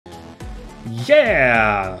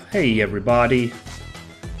Yeah! Hey everybody.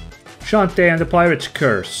 Shantae and the Pirate's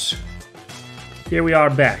Curse. Here we are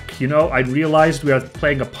back. You know, I realized we are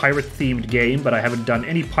playing a pirate-themed game, but I haven't done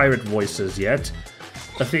any pirate voices yet.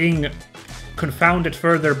 A thing confounded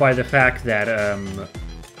further by the fact that,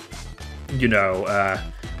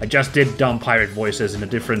 I just did dumb pirate voices in a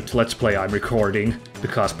different Let's Play I'm recording,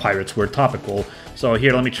 because pirates were topical. So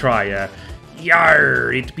here, let me try,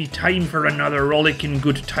 Yar, it be time for another rollicking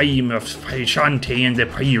good time of Shantae and the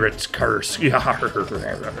Pirate's Curse.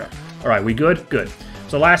 Alright, we good? Good.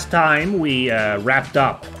 So last time we wrapped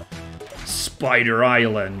up Spider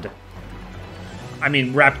Island. I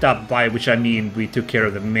mean, wrapped up by which I mean we took care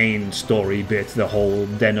of the main story bit, the whole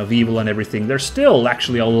Den of Evil and everything. There's still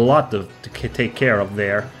actually a lot to take care of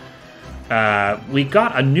there. We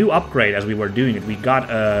got a new upgrade as we were doing it. We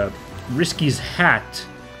got Risky's hat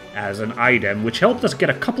as an item, which helped us get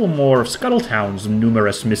a couple more of Scuttletown's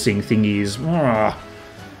numerous missing thingies.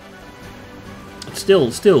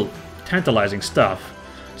 Still tantalizing stuff.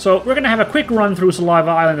 So we're gonna have a quick run through Saliva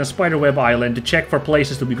Island and Spiderweb Island to check for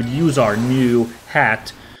places that we could use our new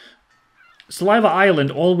hat. Saliva Island,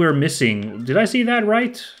 all we're missing... Did I see that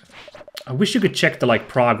right? I wish you could check the,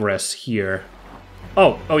 progress here.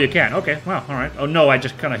 Oh, you can. Okay, well, alright. Oh no, I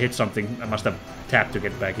just kind of hit something. I must have tapped to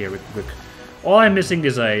get back here real quick. All I'm missing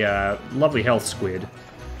is a lovely health squid.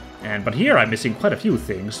 But here I'm missing quite a few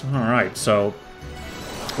things. Alright, so...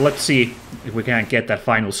 let's see if we can't get that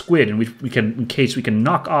final squid, and we can, in case we can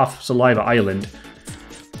knock off Saliva Island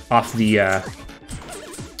off the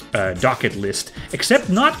docket list. Except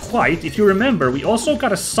not quite. If you remember, we also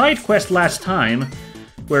got a side quest last time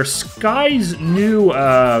where Sky's new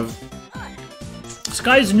love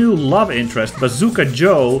interest, Bazooka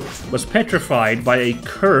Joe, was petrified by a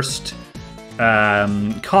cursed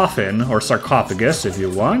coffin, or sarcophagus if you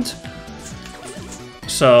want.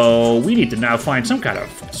 So we need to now find some kind of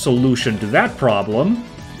solution to that problem.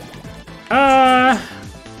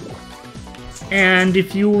 And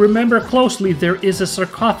if you remember closely, there is a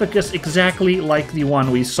sarcophagus exactly like the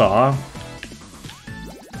one we saw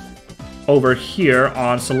over here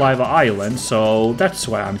on Saliva Island, so that's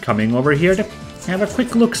why I'm coming over here to have a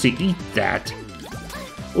quick look-see. Eat that.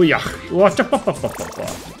 Oh yeah.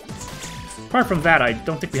 Apart from that, I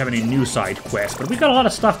don't think we have any new side quests, but we got a lot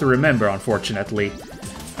of stuff to remember, unfortunately.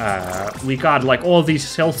 We got, all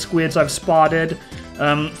these health squids I've spotted.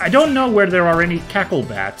 I don't know where there are any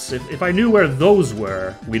cacklebats. If I knew where those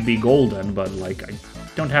were, we'd be golden, but, I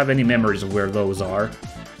don't have any memories of where those are.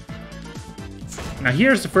 Now,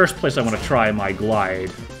 here's the first place I want to try my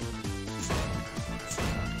glide.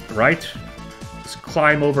 Right? Let's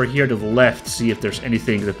climb over here to the left, see if there's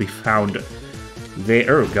anything that we found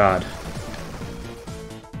there. Oh, God.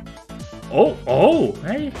 Oh,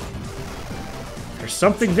 hey. There's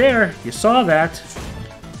something there. You saw that.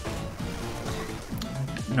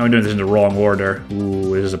 No, I'm doing this in the wrong order.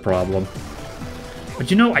 Ooh, it is a problem.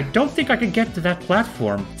 But you know, I don't think I can get to that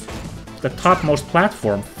platform, the topmost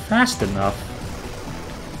platform, fast enough.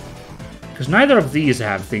 Because neither of these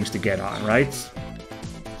have things to get on, right?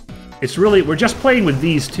 It's really, we're just playing with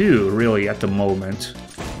these two, really, at the moment.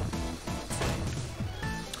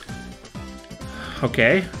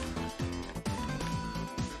 Okay.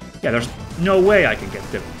 Yeah, there's no way I can get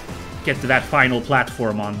to that final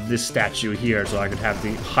platform on this statue here, so I could have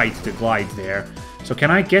the height to glide there. So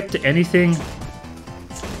can I get to anything?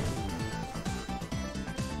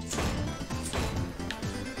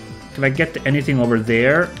 Can I get to anything over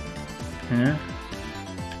there? Huh?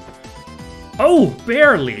 Oh,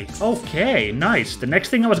 barely! Okay, nice. The next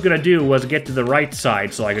thing I was gonna do was get to the right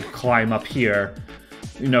side so I could climb up here.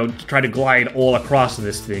 You know, to try to glide all across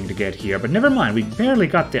this thing to get here. But never mind, we barely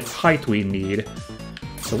got the height we need.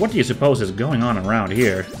 So what do you suppose is going on around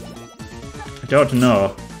here? I don't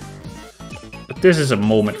know. But this is a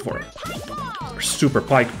moment for Super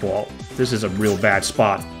Pike Ball. This is a real bad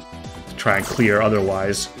spot to try and clear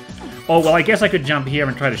otherwise. Oh, well, I guess I could jump here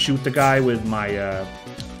and try to shoot the guy with my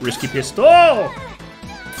risky pistol. Oh!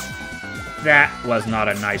 That was not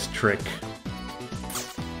a nice trick.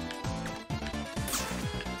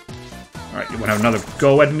 Alright, you want to have another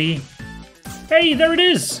go at me? Hey, there it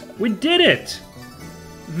is! We did it!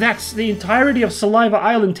 That's the entirety of Saliva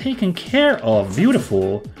Island taken care of.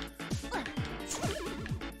 Beautiful.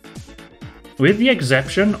 With the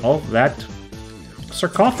exception of that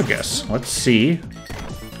sarcophagus. Let's see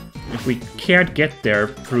if we can't get there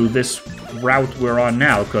through this route we're on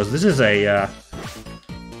now, because this is a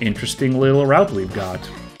interesting little route we've got.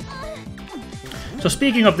 So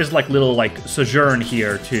speaking of this little sojourn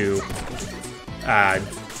here to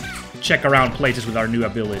check around places with our new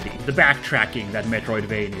ability. The backtracking that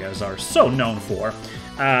Metroidvanias are so known for.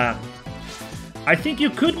 I think you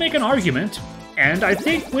could make an argument, and I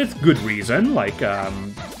think with good reason, like,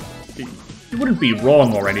 it wouldn't be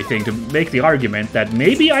wrong or anything to make the argument that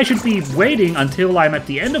maybe I should be waiting until I'm at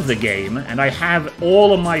the end of the game and I have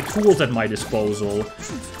all of my tools at my disposal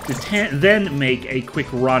to then make a quick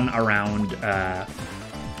run around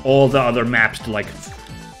all the other maps to, like,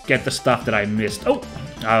 get the stuff that I missed. Oh,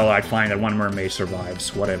 I'd find that one mermaid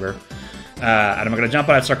survives, whatever. And I'm gonna jump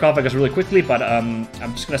on that sarcophagus really quickly, but I'm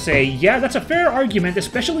just gonna say, yeah, that's a fair argument,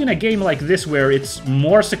 especially in a game like this where it's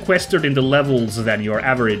more sequestered in the levels than your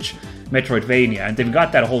average Metroidvania, and they've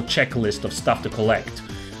got that whole checklist of stuff to collect.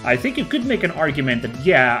 I think you could make an argument that,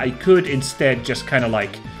 yeah, I could instead just kind of,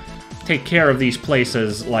 like, take care of these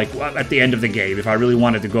places, like, at the end of the game, if I really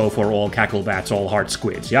wanted to go for all cacklebats, all heart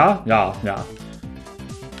squids, yeah? Yeah.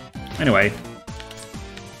 Anyway.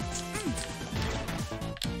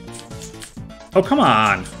 Oh, come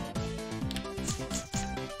on!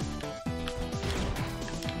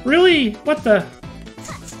 Really? What the?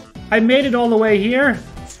 I made it all the way here?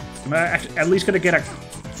 Am I at least gonna get a...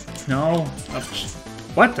 No.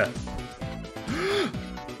 What the?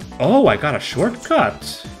 Oh, I got a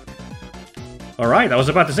shortcut. Alright, I was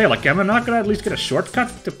about to say, like, am I not gonna at least get a shortcut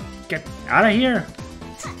to get out of here?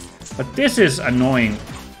 But this is annoying.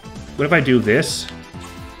 What if I do this?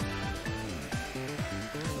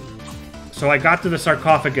 So I got to the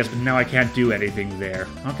sarcophagus, but now I can't do anything there.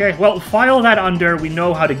 Okay, well, file that under. We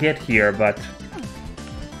know how to get here, but...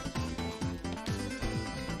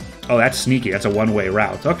 Oh, that's sneaky. That's a one-way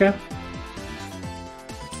route. Okay.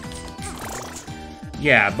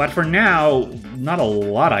 Yeah, but for now, not a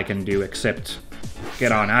lot I can do except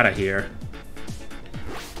get on out of here.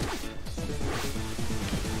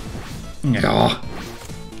 Oh.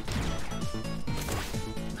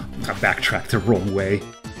 I backtracked the wrong way.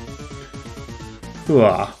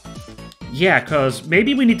 Ugh. Yeah, because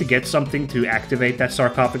maybe we need to get something to activate that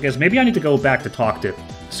sarcophagus. Maybe I need to go back to talk to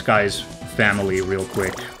Sky's family real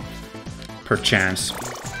quick. Perchance.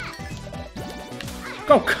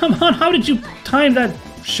 Oh, come on! How did you time that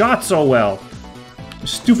shot so well?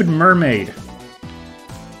 Stupid mermaid.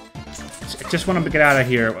 I just want to get out of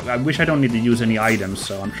here. I wish I don't need to use any items,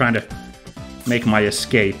 so I'm trying to make my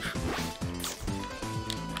escape.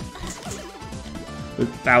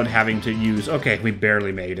 Without having to use... Okay, we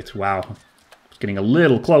barely made it. Wow. It's getting a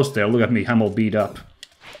little close there. Look at me, I'm all beat up.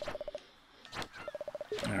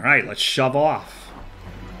 Alright, let's shove off.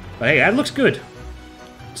 But hey, that looks good.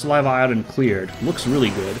 Saliva Island cleared. Looks really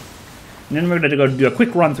good. And then we're going to go do a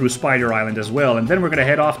quick run through Spider Island as well, and then we're going to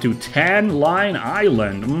head off to Tan Line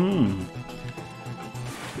Island.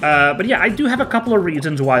 But yeah, I do have a couple of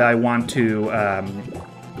reasons why I want to...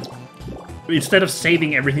 instead of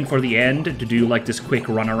saving everything for the end, to do like this quick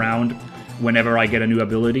run around whenever I get a new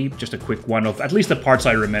ability, just a quick one of at least the parts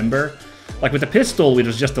I remember. Like with the pistol, it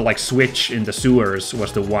was just the like switch in the sewers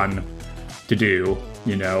was the one to do,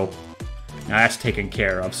 you know. Now that's taken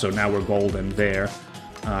care of, so now we're golden there.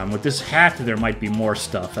 With this hat, there might be more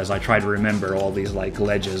stuff as I try to remember all these like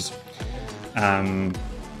ledges.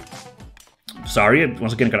 Sorry,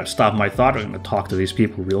 once again, gotta stop my thought. I'm gonna talk to these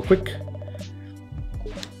people real quick.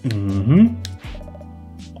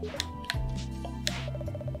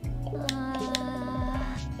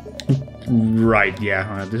 Right,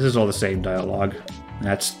 yeah, this is all the same dialogue.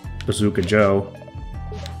 That's Bazooka Joe.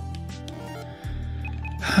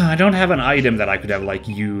 I don't have an item that I could have, like,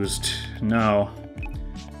 used. No.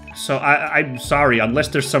 So I'm sorry, unless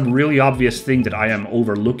there's some really obvious thing that I am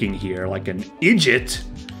overlooking here, like an idiot,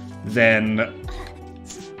 then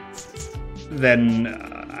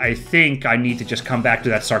I think I need to just come back to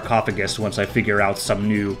that sarcophagus once I figure out some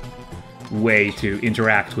new way to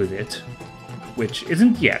interact with it. Which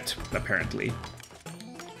isn't yet, apparently.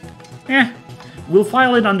 We'll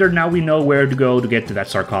file it under now we know where to go to get to that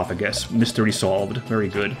sarcophagus. Mystery solved. Very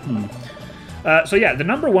good. So yeah, the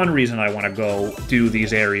number one reason I want to go do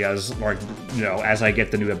these areas, or, you know, as I get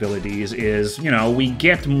the new abilities, is, you know, we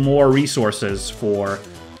get more resources for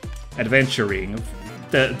adventuring.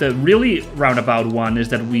 The really roundabout one is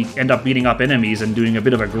that we end up beating up enemies and doing a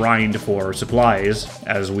bit of a grind for supplies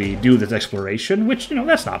as we do this exploration, which, you know,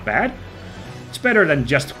 that's not bad. It's better than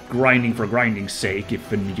just grinding for grinding's sake, if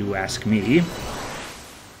you ask me.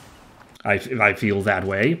 I feel that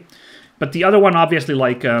way. But the other one, obviously,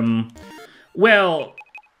 like, well,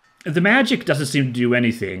 the magic doesn't seem to do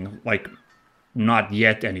anything. Like, not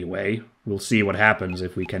yet, anyway. We'll see what happens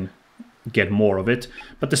if we can get more of it.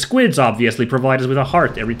 But the squids, obviously, provide us with a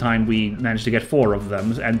heart every time we manage to get 4 of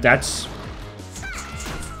them. And it's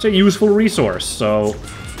a useful resource, so...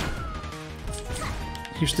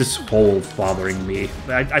 Here's this hole bothering me.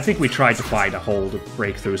 I think we tried to find a hole to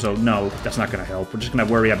break through, so no, that's not gonna help. We're just gonna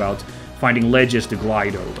worry about finding ledges to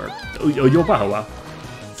glide over.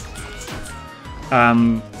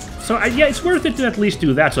 So yeah, it's worth it to at least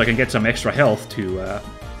do that so I can get some extra health to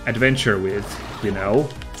adventure with, you know.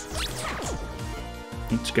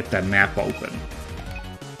 Let's get that map open.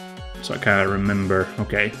 So I kind of remember,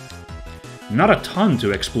 okay. Not a ton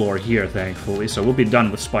to explore here, thankfully, so we'll be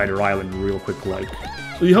done with Spider Island real quick, like.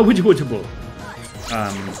 So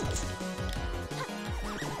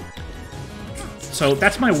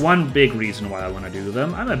that's my one big reason why I want to do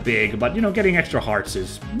them. I'm a big, but, you know, getting extra hearts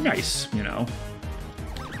is nice, you know.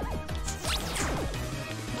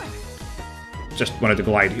 Just wanted to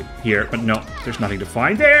glide here, but no, there's nothing to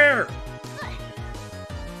find there!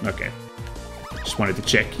 Okay. Just wanted to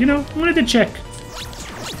check, you know, wanted to check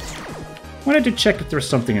if there's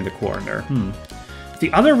something in the corner.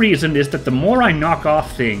 The other reason is that the more I knock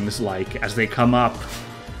off things, like, as they come up,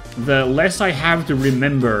 the less I have to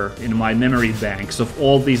remember in my memory banks of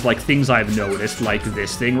all these, like, things I've noticed, like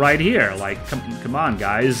this thing right here. Like, come on,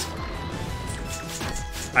 guys.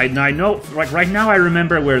 I know, like, right now I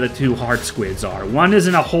remember where the two heart squids are. One is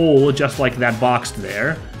in a hole just like that box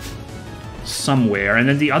there, somewhere, and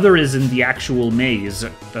then the other is in the actual maze,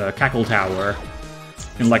 Cackle Tower,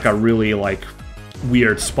 in, like, a really, like,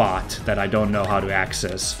 weird spot that I don't know how to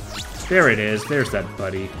access. There it is. There's that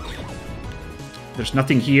buddy. There's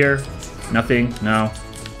nothing here. Nothing. No.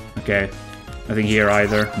 Okay. Nothing here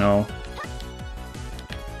either. No.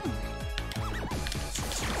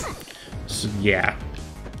 So, yeah.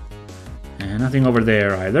 And nothing over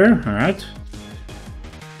there either. Alright.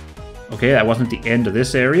 Okay, that wasn't the end of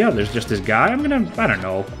this area. There's just this guy. I don't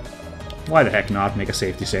know. Why the heck not make a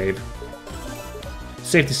safety save?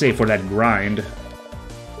 Safety save for that grind.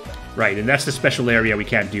 Right, and that's the special area we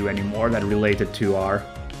can't do anymore that related to our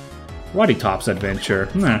Roddy Top's adventure.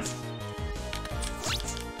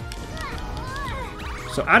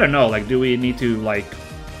 So I don't know, like, do we need to, like,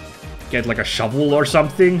 get, like, a shovel or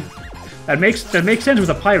something? That makes sense with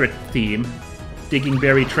a pirate theme. Digging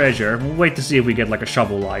buried treasure. We'll wait to see if we get, like, a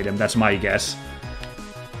shovel item, that's my guess.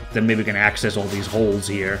 Then maybe we can access all these holes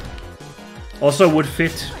here. Also would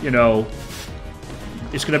fit, you know...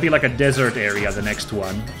 It's gonna be like a desert area, the next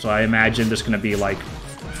one. So I imagine there's gonna be, like,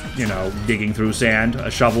 you know, digging through sand.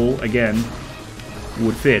 A shovel, again,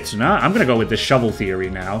 would fit. So now I'm gonna go with this shovel theory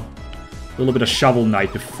now. A little bit of Shovel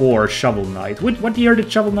Knight before Shovel Knight. What year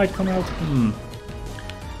did Shovel Knight come out?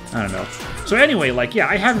 I don't know. So anyway, like, yeah,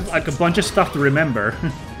 I have, like, a bunch of stuff to remember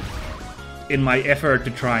in my effort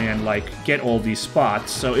to try and, like, get all these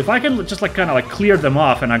spots. So if I can just, like, kind of, like, clear them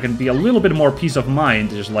off and I can be a little bit more peace of mind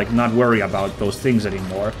to just, like, not worry about those things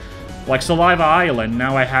anymore. Like Saliva Island,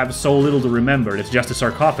 now I have so little to remember, it's just a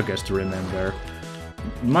sarcophagus to remember.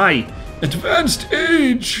 My advanced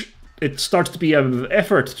age! It starts to be an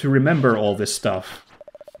effort to remember all this stuff.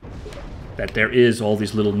 That there is all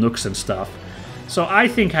these little nooks and stuff. So I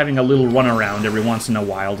think having a little run around every once in a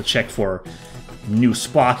while to check for new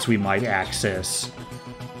spots we might access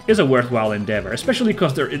is a worthwhile endeavor, especially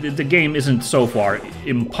because the game isn't so far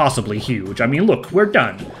impossibly huge. I mean, look, we're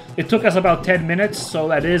done. It took us about 10 minutes, so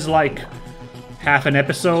that is like half an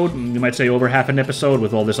episode. You might say over half an episode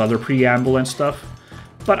with all this other preamble and stuff.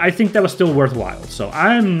 But I think that was still worthwhile, so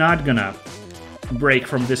I'm not gonna break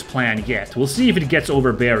from this plan yet. We'll see if it gets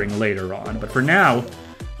overbearing later on, but for now,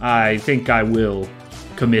 I think I will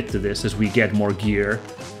commit to this as we get more gear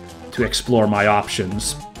to explore my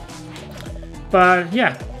options. But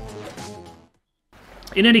yeah.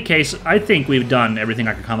 In any case, I think we've done everything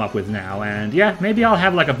I can come up with now, and yeah, maybe I'll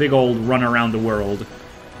have like a big old run around the world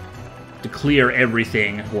to clear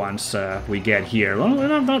everything once we get here.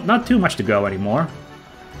 Well, not too much to go anymore.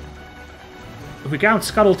 If we count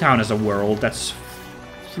Scuttletown as a world, that's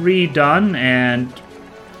 3 done and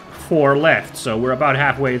 4 left, so we're about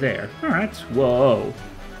halfway there. Alright, whoa.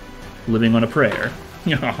 Living on a prayer.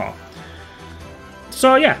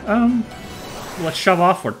 So yeah, let's shove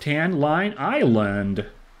off for Tan Line Island.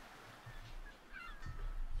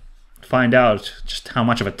 Find out just how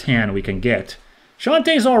much of a tan we can get.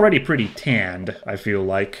 Shantae's already pretty tanned, I feel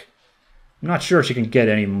like. I'm not sure she can get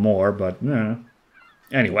any more, but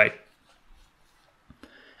anyway.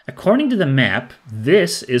 According to the map,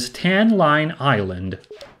 this is Tan Line Island.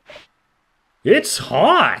 It's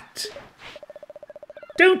hot!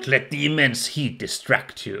 Don't let the immense heat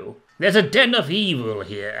distract you. There's a den of evil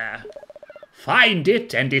here. Find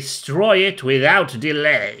it and destroy it without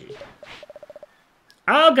delay.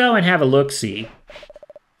 I'll go and have a look-see.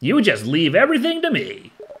 You just leave everything to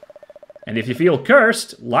me. And if you feel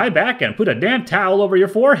cursed, lie back and put a damp towel over your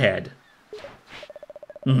forehead.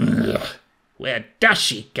 Ugh. Where does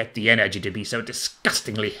she get the energy to be so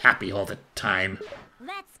disgustingly happy all the time?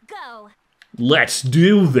 Let's go. Let's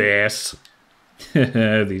do this.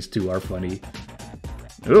 These two are funny.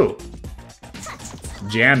 Ooh.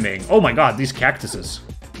 Jamming. Oh my god, these cactuses.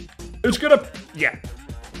 It's gonna... Yeah.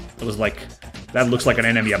 It was like... That looks like an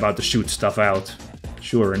enemy about to shoot stuff out.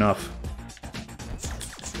 Sure enough.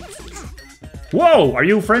 Whoa! Are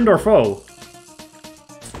you friend or foe?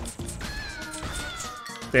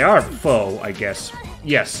 They are foe, I guess.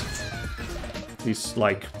 Yes. These,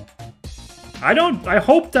 like... I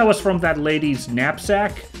hope that was from that lady's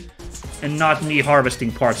knapsack, and not me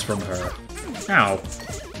harvesting parts from her. Ow.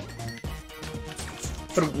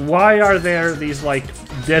 But why are there these, like,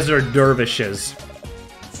 desert dervishes?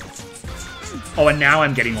 Oh, and now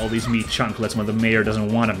I'm getting all these meat chunklets when the mayor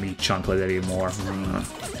doesn't want a meat chunklet anymore.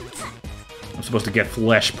 I'm supposed to get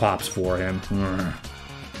flesh pops for him.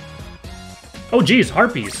 Oh, geez,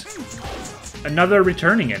 harpies. Another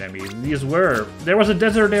returning enemy. These were... There was a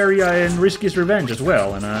desert area in Risky's Revenge as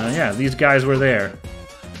well, and yeah, these guys were there.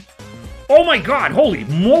 Oh my god, holy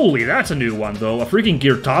moly, that's a new one, though. A freaking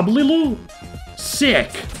Girtablilu?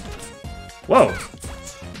 Sick. Whoa.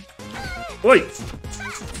 Oi.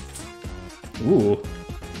 Ooh.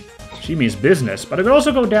 She means business, but I could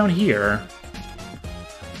also go down here.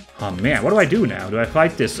 Oh man, what do I do now? Do I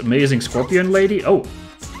fight this amazing scorpion lady? Oh,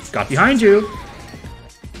 got behind you.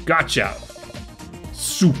 Gotcha.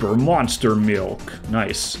 Super monster milk.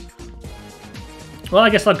 Nice. Well, I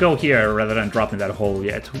guess I'll go here rather than drop in that hole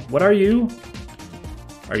yet. What are you?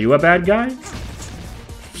 Are you a bad guy?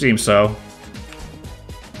 Seems so.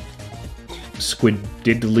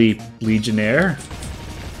 Squididdly Legionnaire?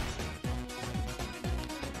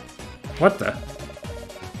 What the?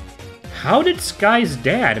 How did Sky's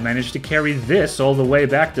dad manage to carry this all the way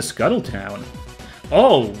back to Scuttletown?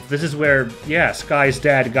 Oh, this is where, yeah, Sky's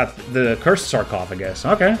dad got the cursed sarcophagus.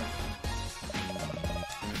 Okay.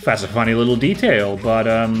 That's a funny little detail, but,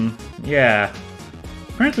 yeah.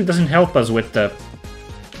 Apparently doesn't help us with the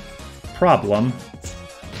problem.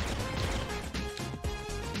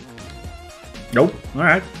 Nope.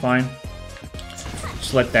 Alright, fine.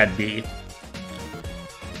 Just let that be.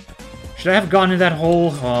 Should I have gone in that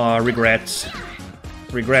hole? Aw, regrets.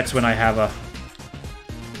 Regrets when I have a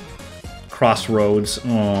crossroads.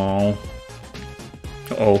 Oh.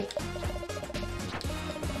 Uh-oh.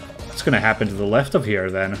 What's gonna happen to the left of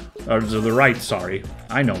here, then? Or to the right, sorry.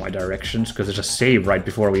 I know my directions, because there's a save right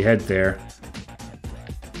before we head there.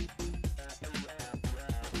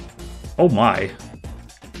 Oh my.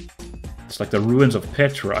 It's like the ruins of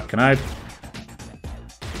Petra. Can I...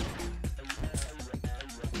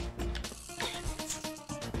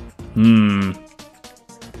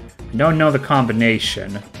 Don't know the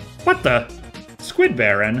combination. What the? Squid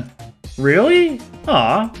Baron? Really?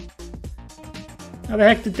 Aw. How the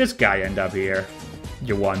heck did this guy end up here?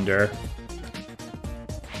 You wonder.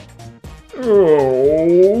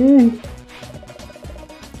 Oh.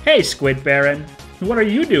 Hey, Squid Baron. What are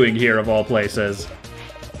you doing here, of all places?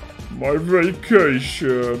 My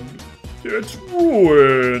vacation. It's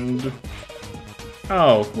ruined.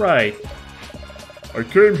 Oh, right. I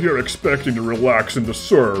came here expecting to relax in the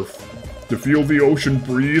surf, to feel the ocean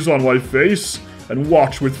breeze on my face, and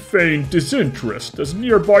watch with feigned disinterest as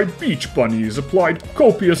nearby beach bunnies applied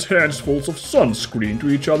copious handfuls of sunscreen to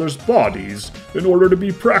each other's bodies in order to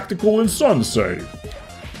be practical and sun-safe.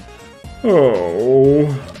 Oh,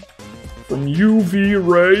 from UV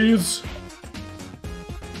rays?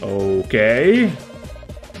 Okay.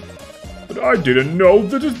 But I didn't know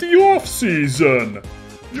that it's the off-season!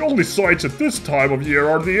 The only sights at this time of year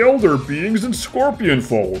are the elder beings and scorpion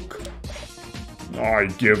folk. I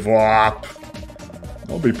give up.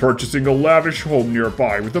 I'll be purchasing a lavish home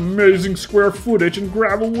nearby with amazing square footage and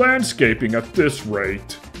gravel landscaping at this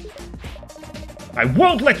rate. I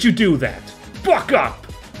won't let you do that! Buck up!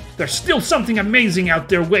 There's still something amazing out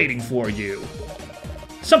there waiting for you.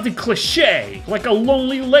 Something cliché, like a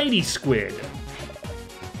lonely lady squid.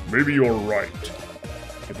 Maybe you're right.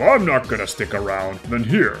 If I'm not gonna stick around, then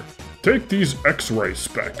here, take these X-ray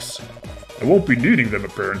specs. I won't be needing them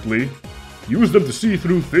apparently. Use them to see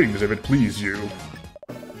through things if it please you.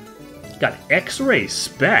 Got X-ray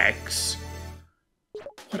specs?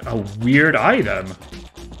 What a weird item.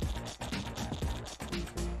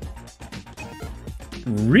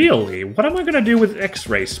 Really? What am I gonna do with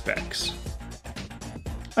X-ray specs?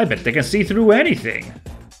 I bet they can see through anything.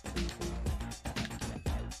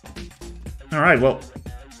 Alright, well...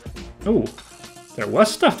 Ooh, there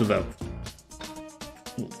was stuff to the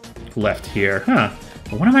left here, huh?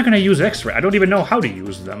 But when am I gonna use X-ray? I don't even know how to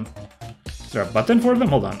use them. Is there a button for them?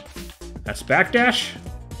 Hold on. That's backdash?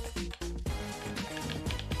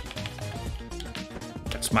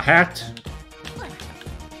 That's my hat.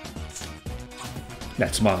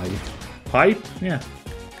 That's my pipe. Yeah.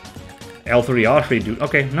 L3, R3, dude.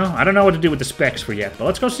 Okay, no, I don't know what to do with the specs for yet, but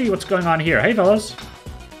let's go see what's going on here. Hey, fellas.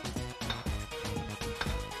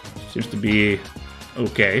 Seems to be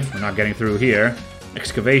okay. We're not getting through here.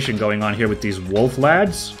 Excavation going on here with these wolf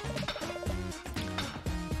lads.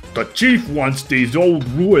 The chief wants these old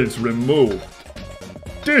ruins removed.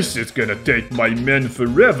 This is gonna take my men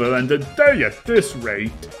forever and a day at this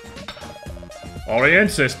rate. Our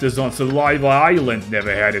ancestors on Saliva Island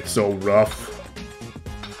never had it so rough.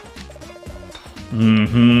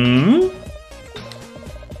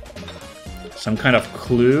 Some kind of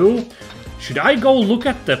clue? Should I go look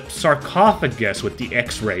at the sarcophagus with the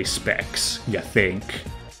X-ray specs, you think?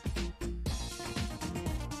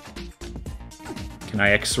 Can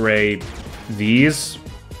I X-ray these?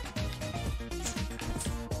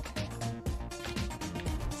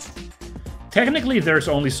 Technically, there's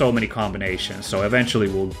only so many combinations, so eventually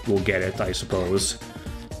we'll get it, I suppose.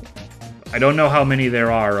 I don't know how many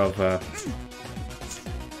there are of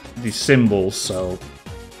these symbols, so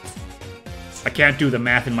I can't do the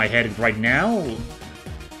math in my head right now.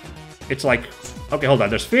 It's like, okay, hold on,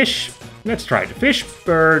 there's fish. Let's try it. Fish,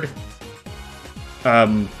 bird,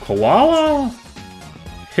 koala,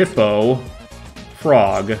 hippo,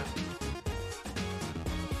 frog.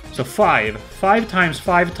 So 5. 5 times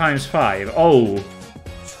 5 times 5. Oh.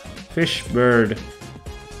 Fish, bird,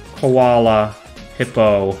 koala,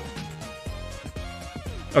 hippo.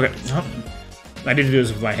 Okay. I need to do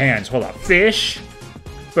this with my hands. Hold on. Fish,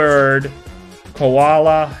 bird,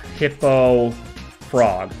 koala, hippo,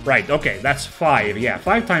 frog. Right, okay, that's 5. Yeah,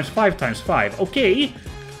 5 times 5 times 5. Okay.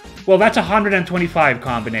 Well, that's 125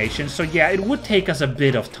 combinations, so yeah, it would take us a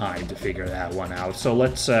bit of time to figure that one out. So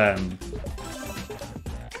let's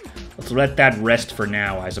let that rest for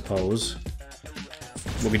now, I suppose.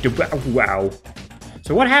 We can do... Wow.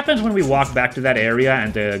 So what happens when we walk back to that area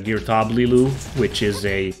and the Girtablilu, which is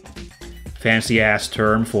a fancy-ass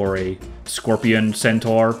term for a scorpion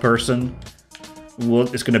centaur person,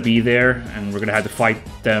 is going to be there, and we're going to have to fight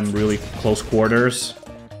them really close quarters?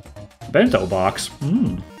 Bento box.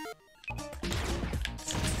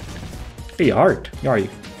 Hey, heart. How are you?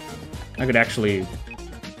 I could actually...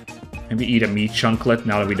 maybe eat a meat chunklet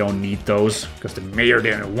now that we don't need those, because the mayor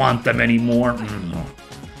didn't want them anymore.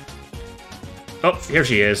 Oh, here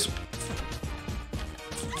she is.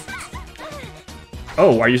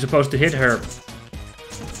 Oh, are you supposed to hit her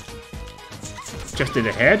just in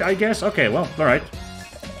the head, I guess? Okay, well, alright.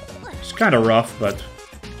 It's kind of rough, but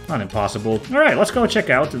not impossible. Alright, let's go check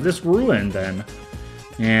out this ruin, then.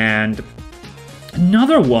 And...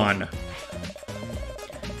 another one!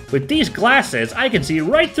 With these glasses, I can see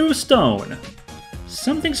right through stone.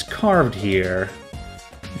 Something's carved here.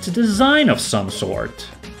 It's a design of some sort.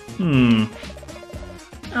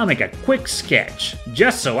 I'll make a quick sketch,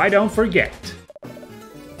 just so I don't forget.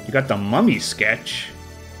 You got the mummy sketch.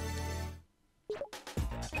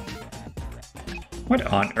 What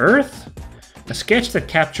on earth? A sketch that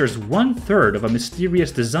captures 1/3 of a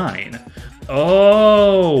mysterious design.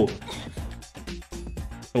 Oh!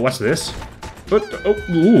 Oh, what's this? Oh,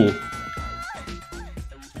 ooh.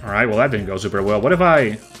 Alright, well that didn't go super well. What if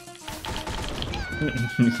I...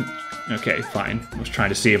 okay, fine. I was trying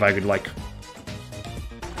to see if I could, like...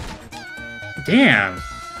 Damn!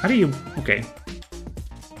 How do you... okay.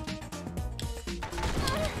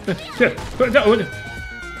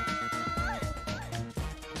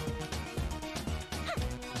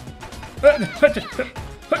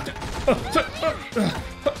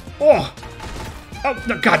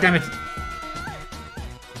 Oh, god damn it!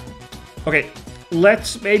 Okay,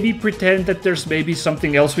 let's maybe pretend that there's maybe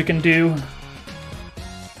something else we can do.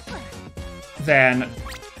 Then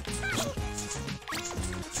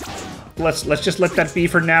let's just let that be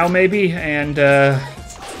for now, maybe, and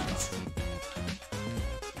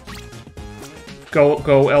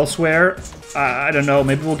go elsewhere. I don't know.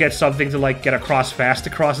 Maybe we'll get something to like get fast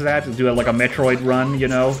across that, to do like a Metroid run, you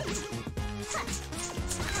know.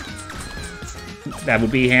 That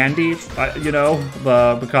would be handy, you know,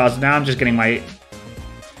 because now I'm just getting my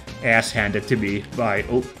ass handed to me by...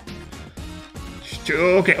 oh.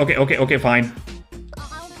 Okay, fine.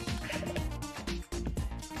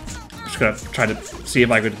 Just gonna try to see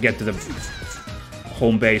if I could get to the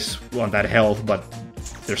home base on that health, but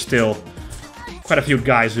there's still quite a few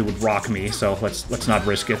guys who would rock me, so let's not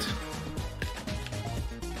risk it.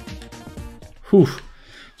 Whew.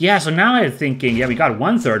 Yeah, so now I'm thinking, yeah, we got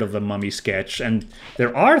 1/3 of the mummy sketch, and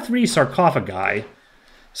there are 3 sarcophagi.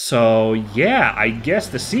 So, yeah, I guess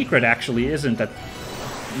the secret actually isn't that...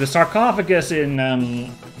 the sarcophagus in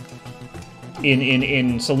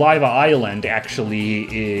in Saliva Island actually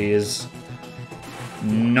is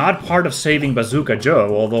not part of saving Bazooka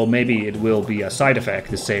Joe, although maybe it will be a side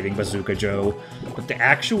effect, is saving Bazooka Joe. But the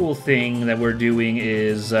actual thing that we're doing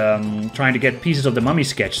is trying to get pieces of the mummy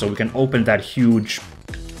sketch so we can open that huge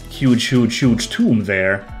tomb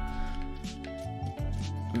there.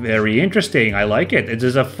 Very interesting, I like it. It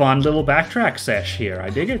is a fun little backtrack sesh here, I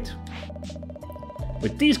dig it.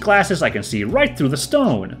 With these glasses I can see right through the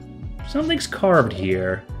stone. Something's carved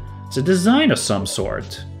here. It's a design of some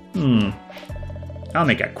sort. I'll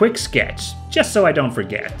make a quick sketch, just so I don't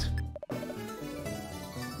forget.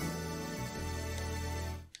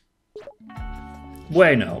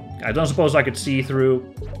 Bueno, I don't suppose I could see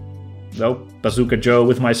through... Nope, Bazooka Joe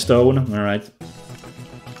with my stone, alright.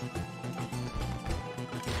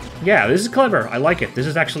 Yeah, this is clever, I like it. This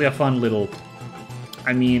is actually a fun little...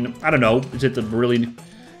 I mean, I don't know, is it a really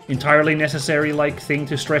entirely necessary, like, thing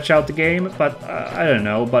to stretch out the game? But, I don't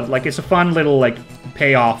know, but, like, it's a fun little, like,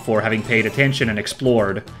 payoff for having paid attention and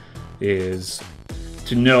explored, is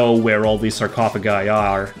to know where all these sarcophagi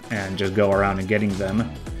are and just go around and getting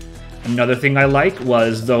them. Another thing I like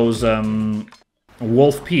was those,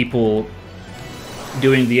 wolf people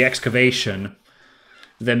doing the excavation,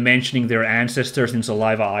 them mentioning their ancestors in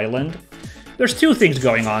Saliva Island. There's two things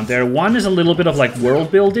going on there. One is a little bit of like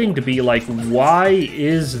world building to be like, why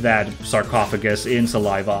is that sarcophagus in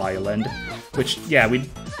Saliva Island? Which, yeah, we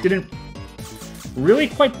didn't really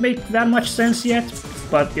quite make that much sense yet,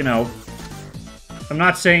 but you know, I'm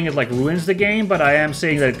not saying it like ruins the game, but I am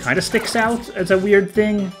saying that it kind of sticks out as a weird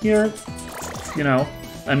thing here. You know,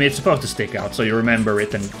 I mean, it's supposed to stick out so you remember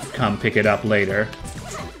it and come pick it up later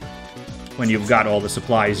when you've got all the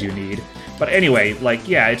supplies you need. But anyway, like,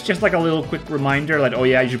 yeah, it's just like a little quick reminder that, oh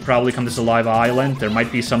yeah, you should probably come to Saliva Island. There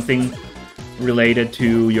might be something related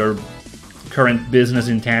to your current business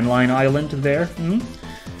in Tanline Island there.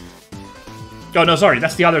 Oh, no, sorry,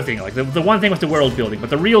 that's the other thing. Like, the one thing with the world building, but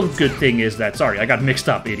the real good thing is that... Sorry, I got mixed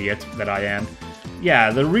up, idiot, that I am. Yeah,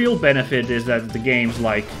 the real benefit is that the game's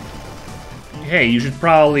like, hey, you should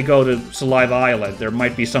probably go to Saliva Island. There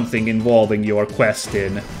might be something involving your quest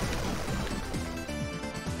in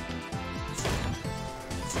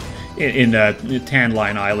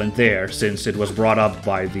Tanline Island there, since it was brought up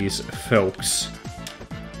by these folks.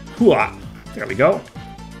 Hooah! There we go.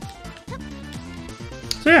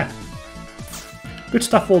 So yeah, good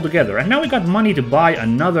stuff all together. And now we got money to buy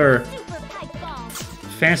another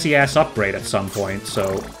fancy-ass upgrade at some point,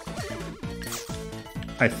 so...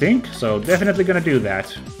 I think, so definitely gonna do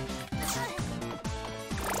that.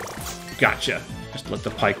 Gotcha. Just let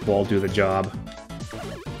the pike ball do the job.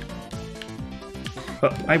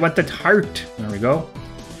 I want that heart. There we go.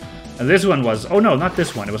 And this one was... Oh no, not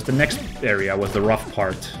this one. It was the next area was the rough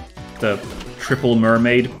part. The triple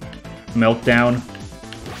mermaid meltdown.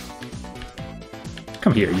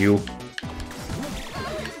 Come here, you.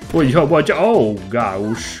 Oh,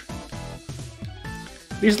 gosh.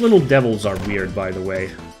 These little devils are weird, by the way.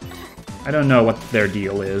 I don't know what their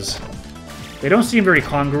deal is. They don't seem very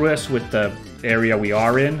congruous with the area we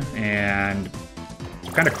are in, and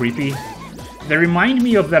it's kind of creepy. They remind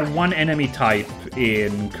me of that one enemy type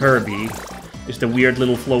in Kirby. It's the weird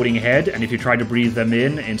little floating head, and if you try to breathe them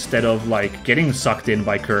in, instead of, like, getting sucked in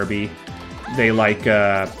by Kirby, they, like,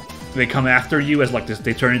 they come after you as, like, this.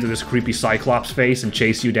 They turn into this creepy Cyclops face and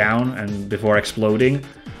chase you down, and before exploding.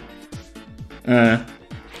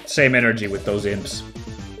 Same energy with those imps.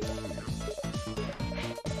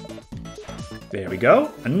 There we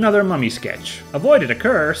go. Another mummy sketch. Avoided a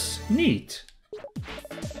curse. Neat.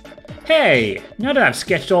 Hey, now that I've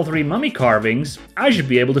sketched all 3 mummy carvings, I should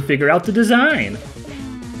be able to figure out the design.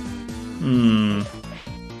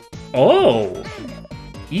 Oh!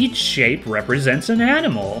 Each shape represents an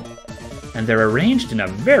animal, and they're arranged in a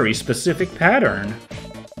very specific pattern.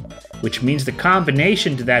 Which means the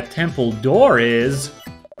combination to that temple door is...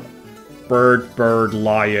 Bird, bird,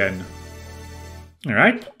 lion.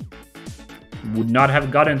 Alright. Would not have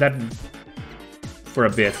gotten that for a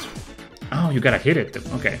bit. Oh, you gotta hit it.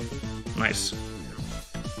 Okay. Nice.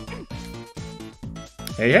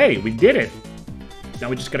 Hey, we did it! Now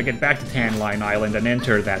we just gotta get back to Tanline Island and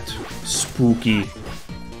enter that spooky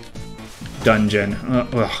dungeon.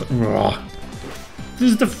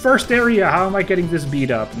 This is the first area! How am I getting this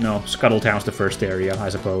beat up? No, Scuttletown's the first area, I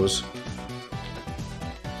suppose.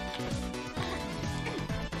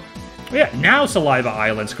 Yeah, now Saliva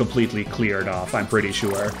Island's completely cleared off, I'm pretty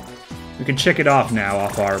sure. We can check it off now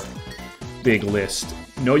off our big list.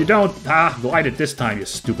 No, you don't! Ah, glide it this time, you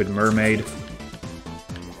stupid mermaid.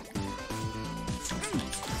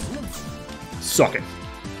 Suck it.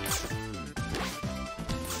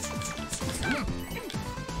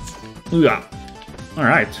 Yeah.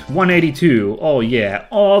 Alright, 182. Oh yeah,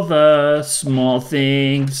 all the small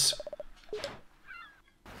things.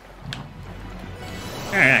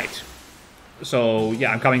 Alright. So,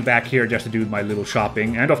 yeah, I'm coming back here just to do my little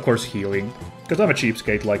shopping, and of course healing. Because I'm a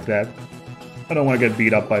cheapskate like that. I don't want to get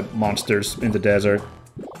beat up by monsters in the desert.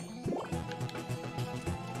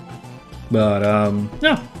 But,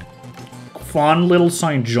 yeah. Fun little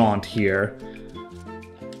Saint Jaunt here.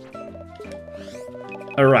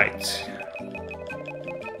 Alright.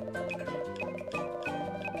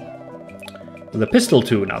 The pistol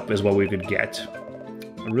tune-up is what we could get.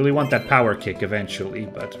 I really want that power kick eventually,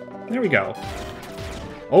 but there we go.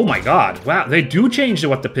 Oh my god, wow, they do change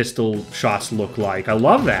what the pistol shots look like. I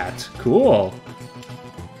love that. Cool.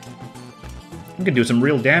 I can do some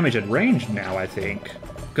real damage at range now, I think.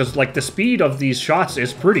 Because, like, the speed of these shots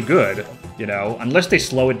is pretty good, you know? Unless they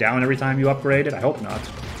slow it down every time you upgrade it, I hope not.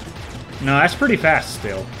 No, that's pretty fast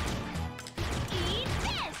still.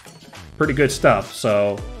 Pretty good stuff,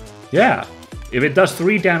 so... yeah. If it does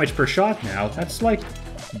 3 damage per shot now, that's, like,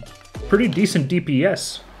 pretty decent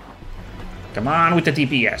DPS. Come on with the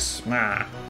DPS. Ah.